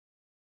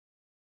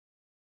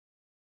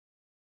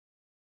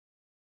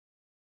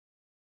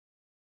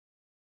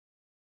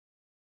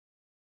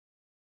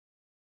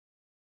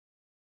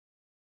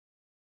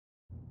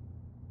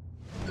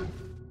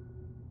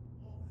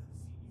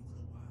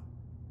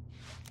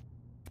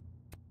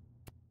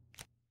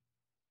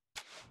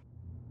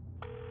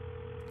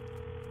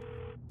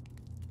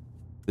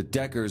The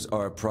Deckers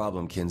are a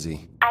problem,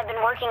 Kinsey. I've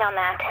been working on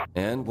that.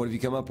 And what have you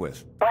come up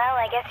with? Well,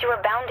 I guess you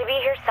were bound to be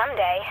here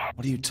someday.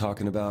 What are you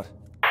talking about?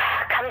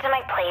 Come to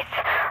my place.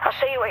 I'll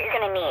show you what you're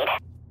gonna need.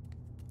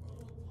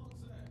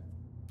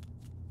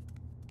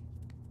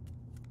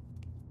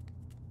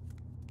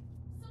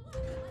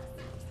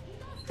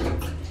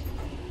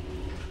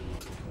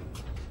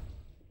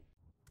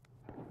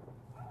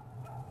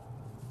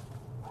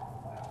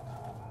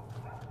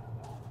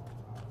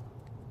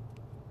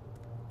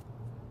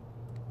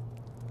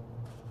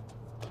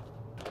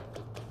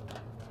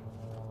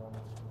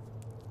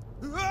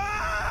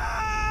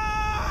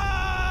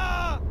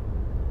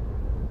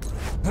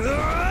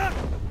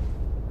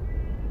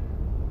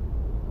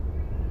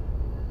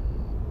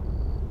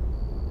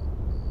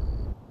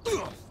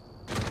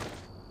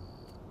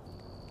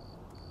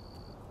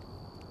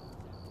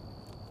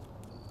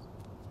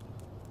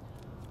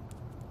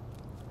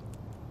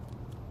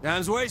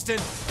 Time's wasted.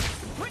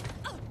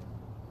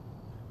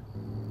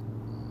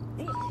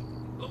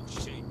 Oh,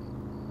 shit.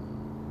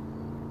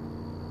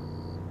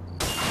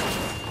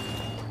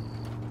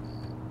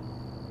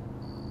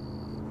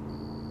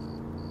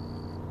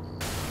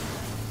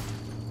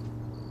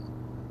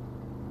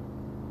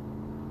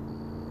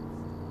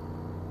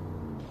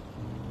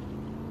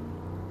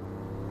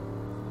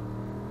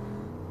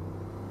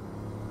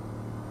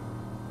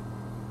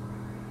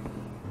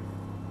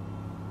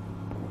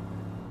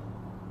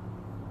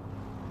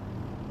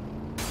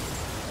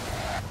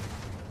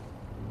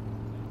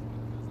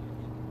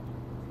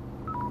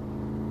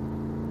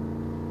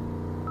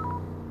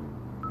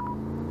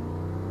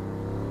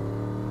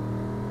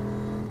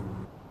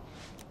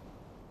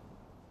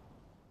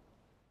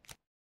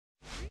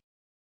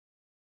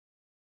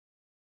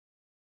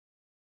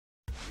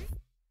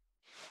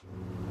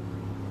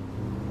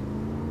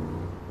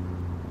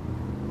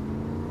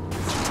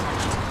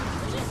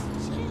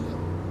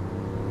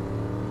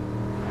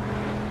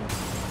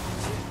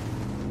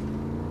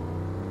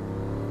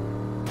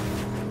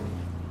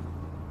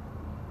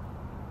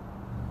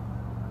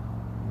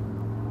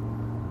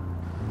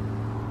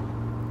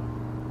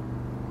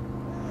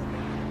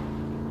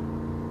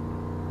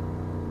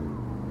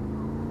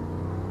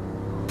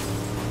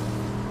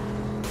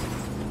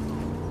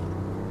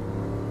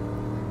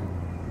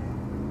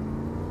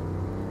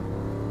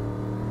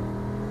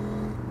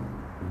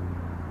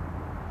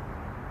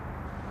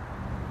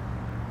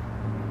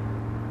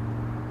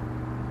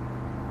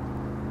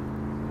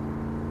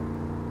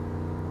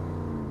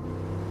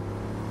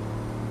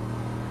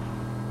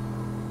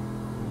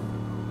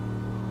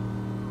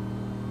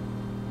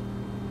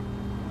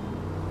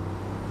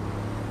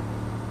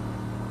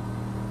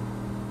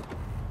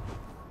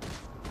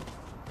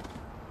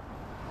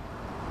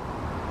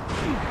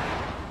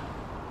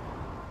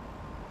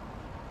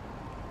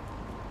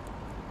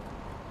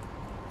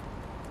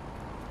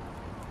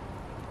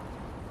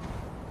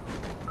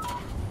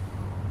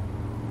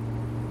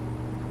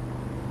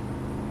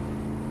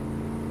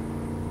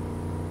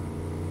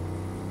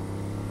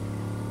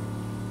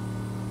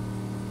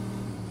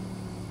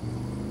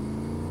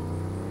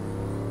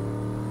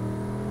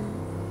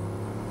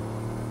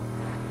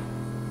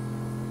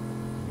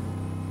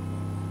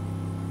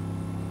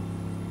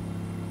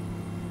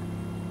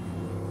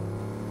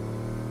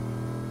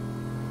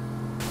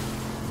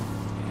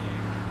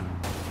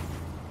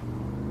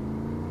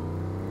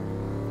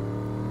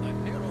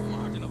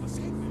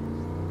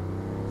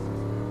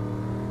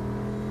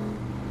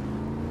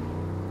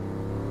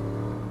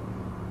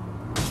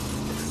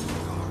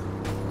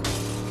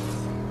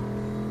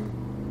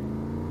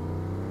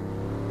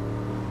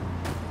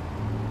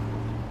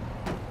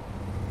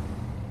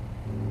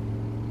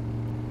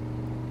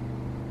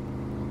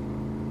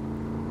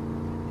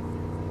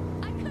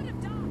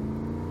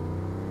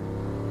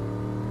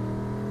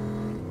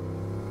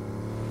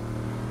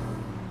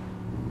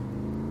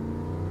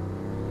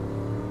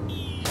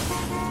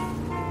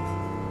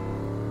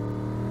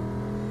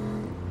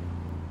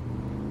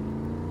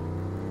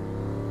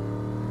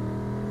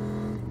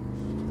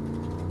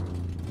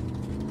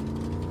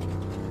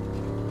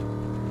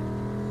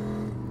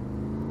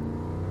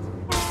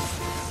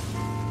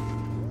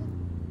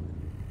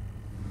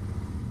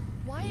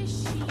 Why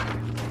is she out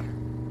there?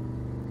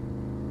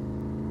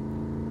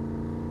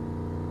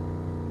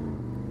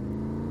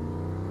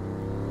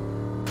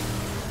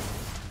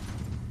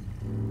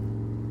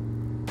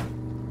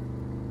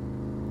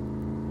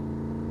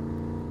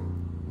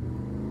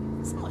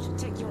 Someone should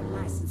take your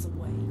license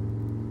away.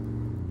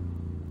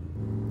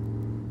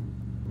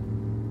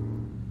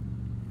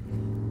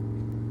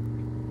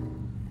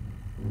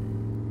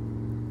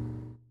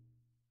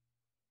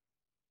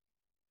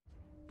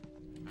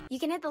 You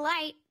can hit the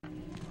light.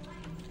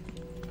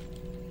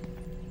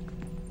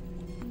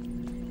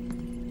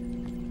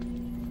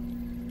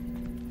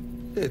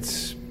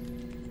 It's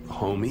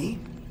homey.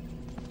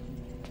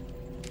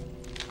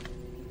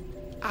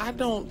 I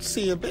don't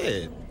see a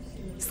bed.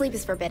 Sleep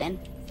is forbidden.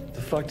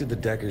 The fuck did the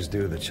Deckers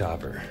do to the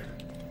chopper?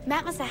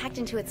 Matt must have hacked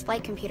into its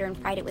flight computer and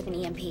fried it with an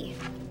EMP.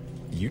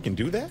 You can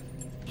do that?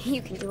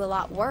 You can do a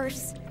lot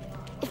worse.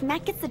 If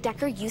Matt gets the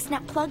Decker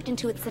Usenet plugged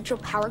into its central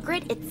power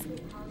grid, it's...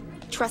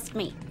 Trust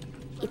me,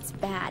 it's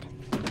bad.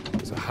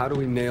 So how do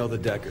we nail the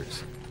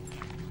Deckers?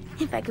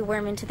 If I could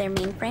worm into their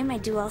mainframe,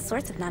 I'd do all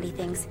sorts of naughty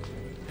things.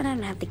 But I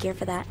don't have the gear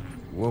for that.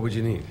 What would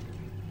you need?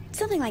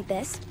 Something like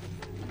this.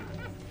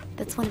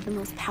 That's one of the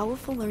most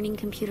powerful learning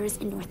computers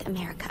in North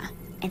America.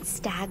 And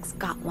Stag's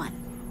got one.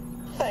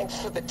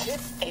 Thanks for the tip,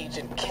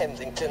 Agent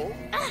Kensington.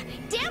 Ah,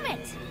 damn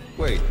it!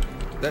 Wait,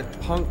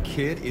 that punk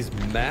kid is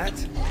Matt?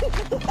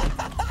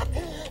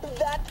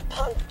 That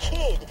punk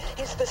kid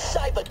is the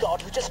cyber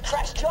god who just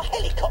crashed your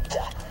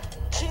helicopter.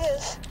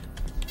 Cheers.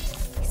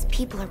 These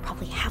people are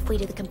probably halfway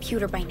to the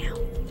computer by now.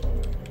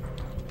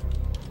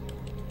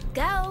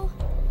 Go!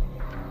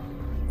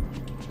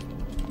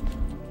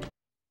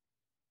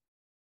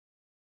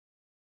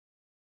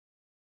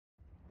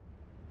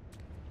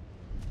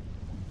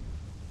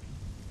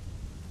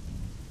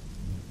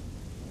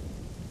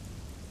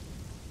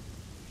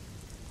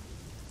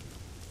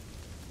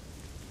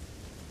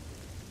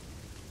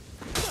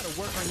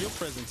 Work on your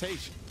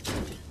presentation.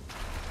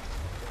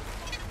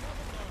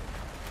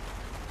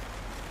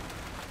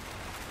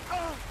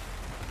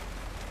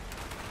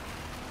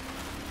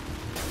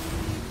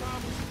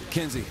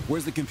 Kenzie,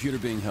 where's the computer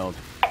being held?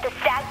 At the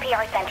Stag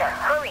PR Center.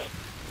 Hurry!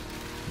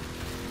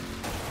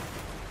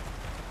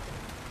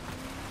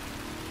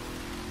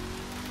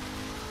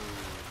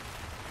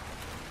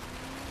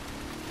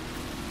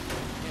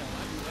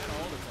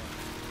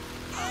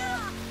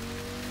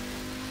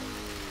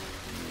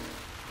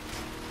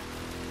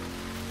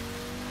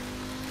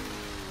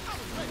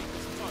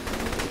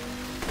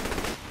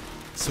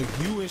 So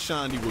you and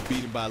Shondi were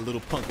beaten by a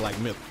little punk like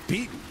Miller.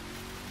 Beaten?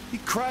 He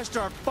crashed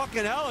our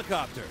fucking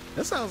helicopter.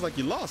 That sounds like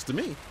you lost to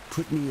me.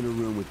 Put me in a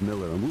room with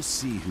Miller and we'll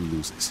see who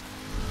loses.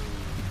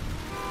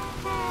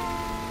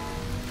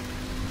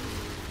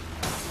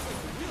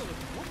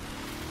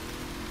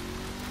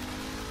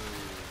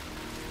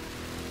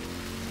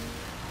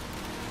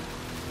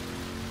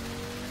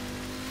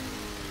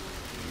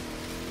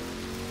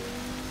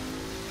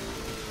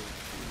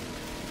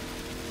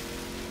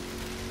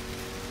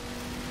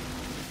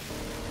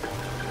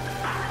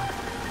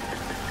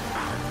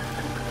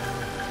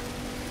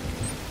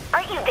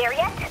 There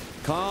yet?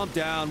 Calm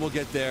down, we'll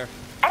get there.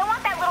 I don't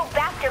want that little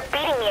bastard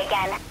beating me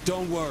again.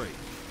 Don't worry,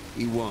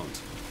 he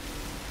won't.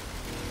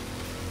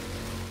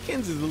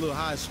 Kenzie's a little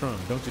high-strung,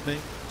 don't you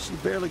think? She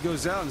barely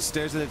goes out and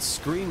stares at that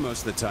screen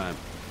most of the time.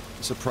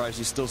 I'm surprised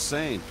she's still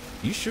sane.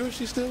 You sure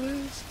she still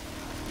is?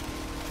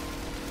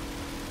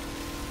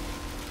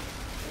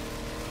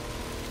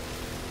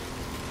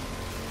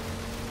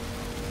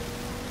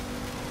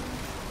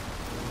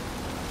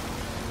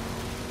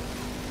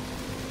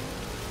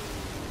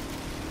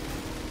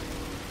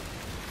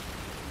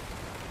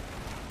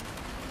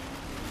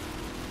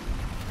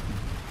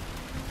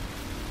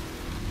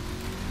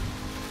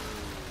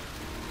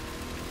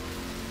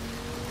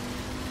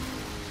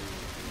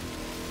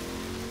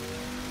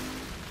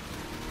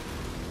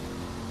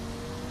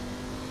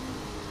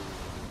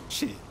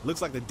 Shit,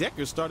 looks like the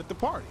Deckers started the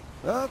party.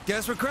 Oh,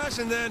 guess we're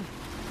crashing then.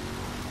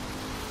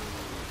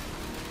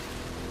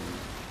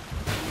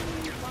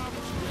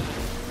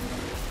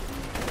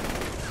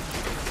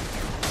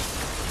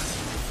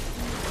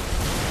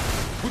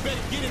 We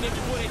better get in there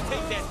before they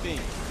take that thing.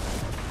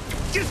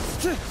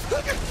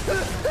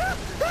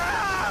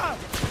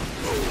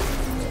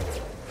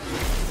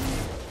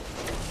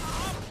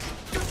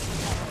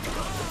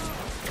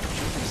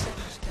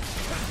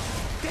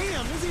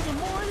 Damn, there's even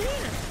more in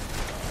here.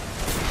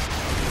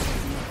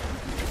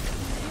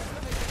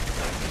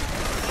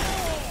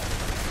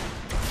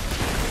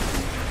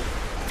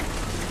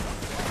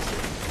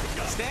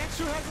 Stag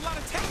sure has a lot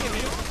of tech in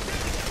here.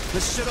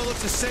 This shit all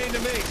looks the same to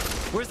me.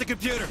 Where's the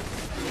computer?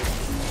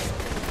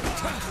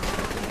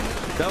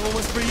 That one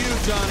was for you,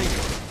 Johnny.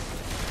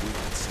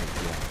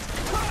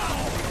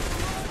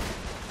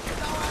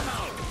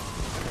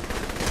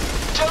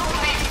 Don't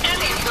leave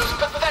any of those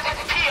pathetic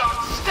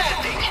peons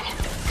standing.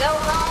 Go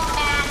home,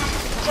 Matt.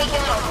 Take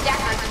your little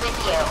Deckers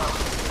with you.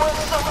 Well,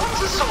 someone's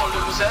a sore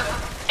loser,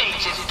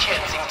 Agent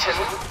Kensington.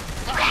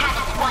 You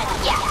haven't won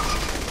yet.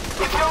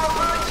 If you're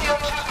referring to your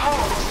two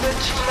poles, then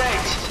too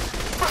late.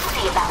 We'll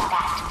see about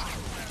that.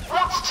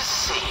 What's to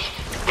see,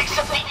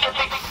 except the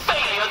epic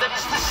failure that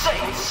is the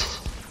Saints?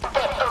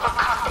 They're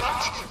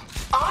overconfident.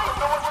 I'm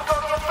the one who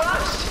got here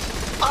first.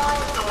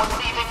 I'm the one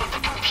leaving with the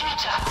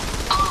computer.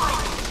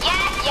 Yeah.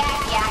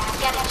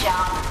 Get a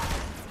job.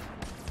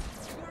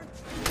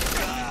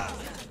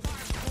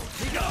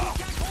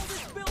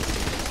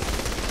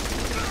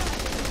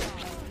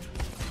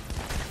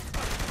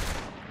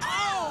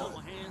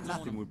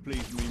 Nothing would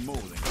please me more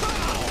than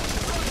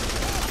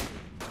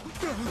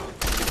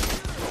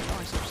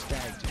nice of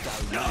Stag to go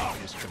wrong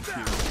this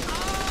computer.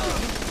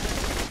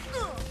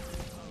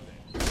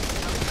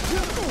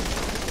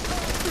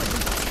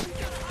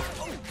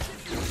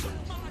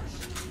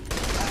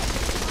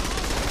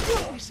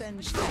 We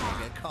send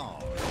Stag a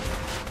call.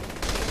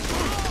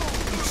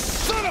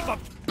 Son of a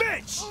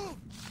bitch!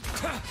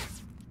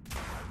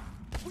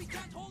 We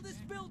can't hold this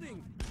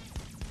building!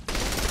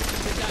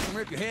 gonna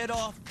rip your head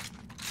off?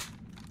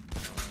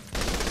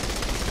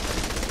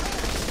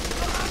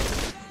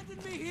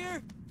 Abandon me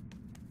here!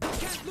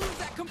 Can't lose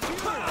that computer!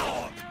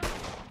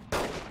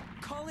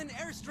 Call in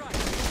airstrike!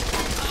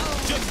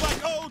 Just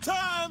like old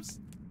times!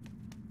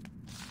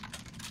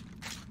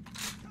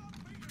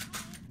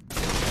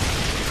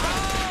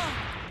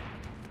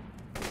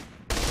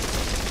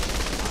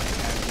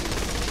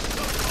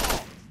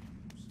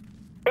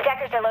 The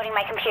Deckers are loading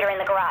my computer in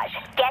the garage.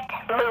 Get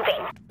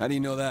moving. How do you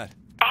know that?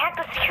 I hacked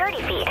the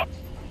security feed.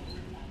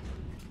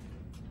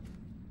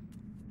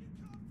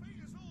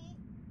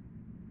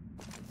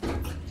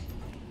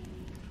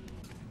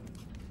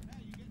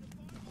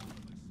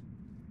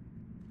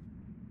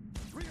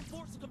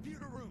 Reinforce the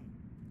computer room.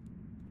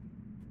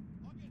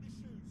 I'll get the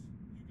shoes.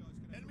 You guys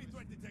can. Enemy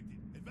threat detected.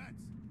 Advance.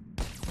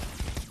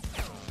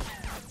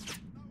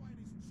 No way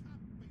this chap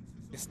beats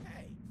us all.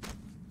 Hey!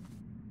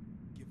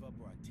 Give up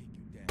or I take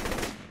you down.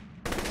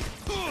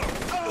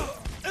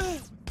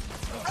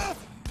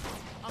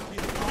 I'm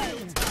getting real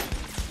tired.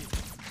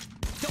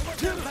 Don't work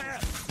that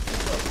path!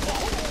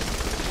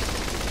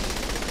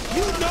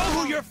 You know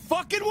who you're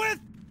fucking with?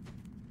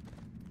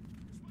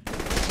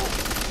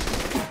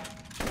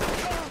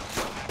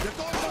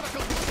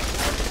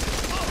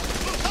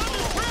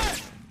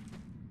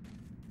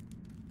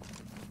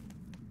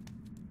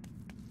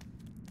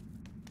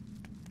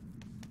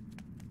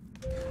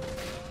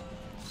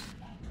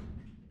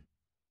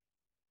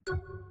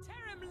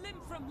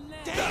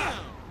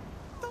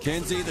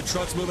 Kenzie, the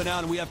truck's moving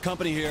out and we have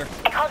company here.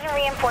 I called in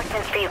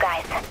reinforcements for you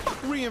guys.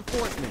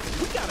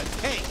 Reinforcements. We got a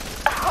tank.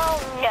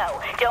 Oh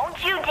no,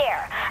 don't you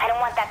dare. I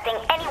don't want that thing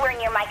anywhere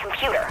near my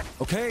computer.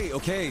 Okay,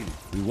 okay.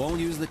 We won't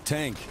use the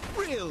tank.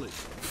 Really?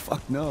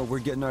 Fuck no, we're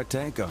getting our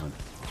tank on.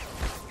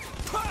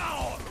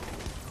 Pow!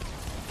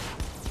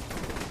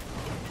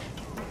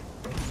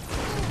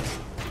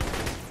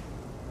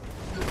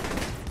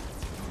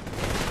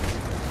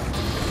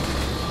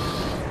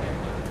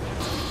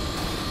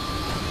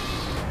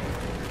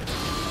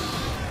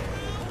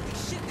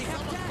 Shit, they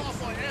have gas!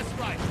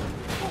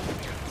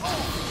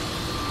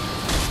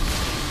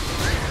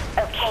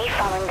 Okay,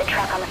 following the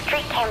truck on the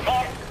street cams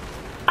in.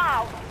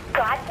 Oh,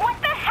 God, what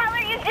the hell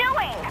are you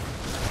doing?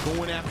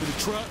 Going after the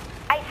truck?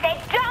 I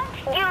said don't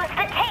use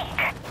the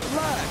tank.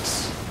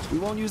 Relax. We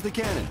won't use the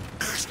cannon.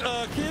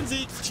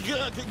 Kenzie,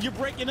 you're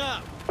breaking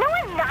up. No,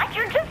 I'm not.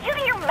 You're just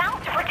using your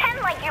mouth to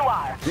pretend like you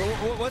are.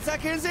 What's that,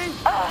 Kenzie?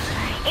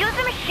 Use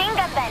the machine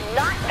gun then,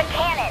 not the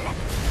cannon.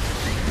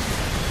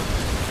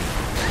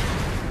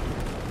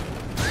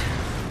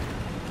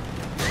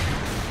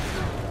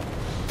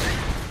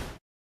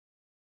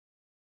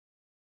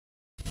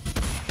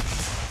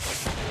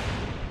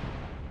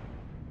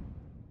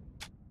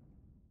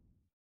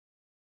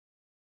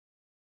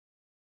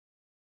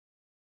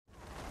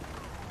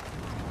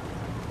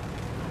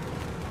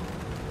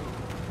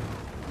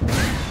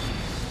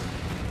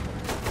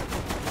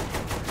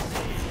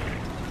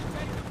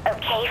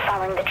 Okay,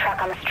 following the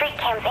truck on the street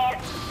cams in.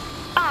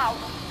 Oh,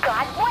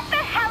 God, what the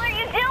hell are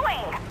you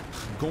doing?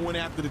 Going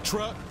after the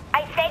truck?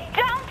 I said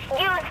don't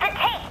use the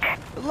tank.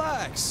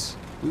 Relax.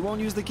 We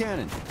won't use the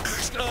cannon.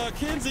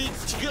 Kenzie,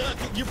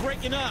 you're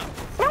breaking up.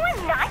 No,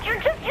 I'm not.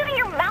 You're just using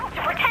your mouth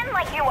to pretend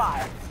like you are.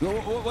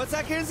 What's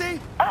that, Kenzie?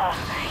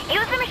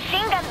 Use the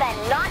machine gun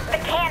then, not the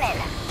cannon.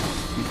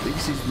 He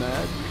thinks he's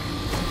mad.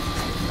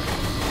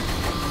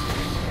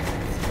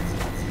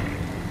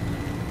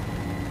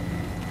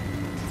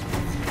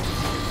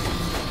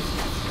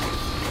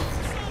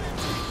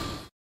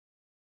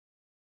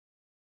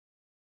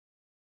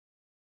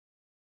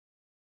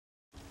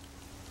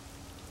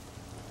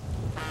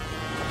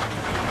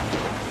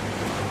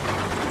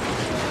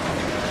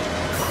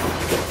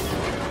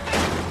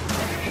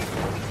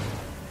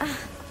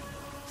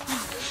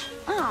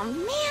 Oh,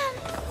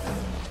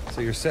 man. So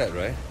you're set,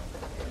 right?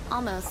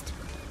 Almost.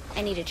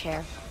 I need a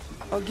chair.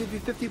 I'll give you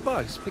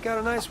 $50. Pick out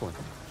a nice one.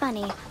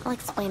 Funny. I'll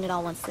explain it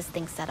all once this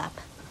thing's set up.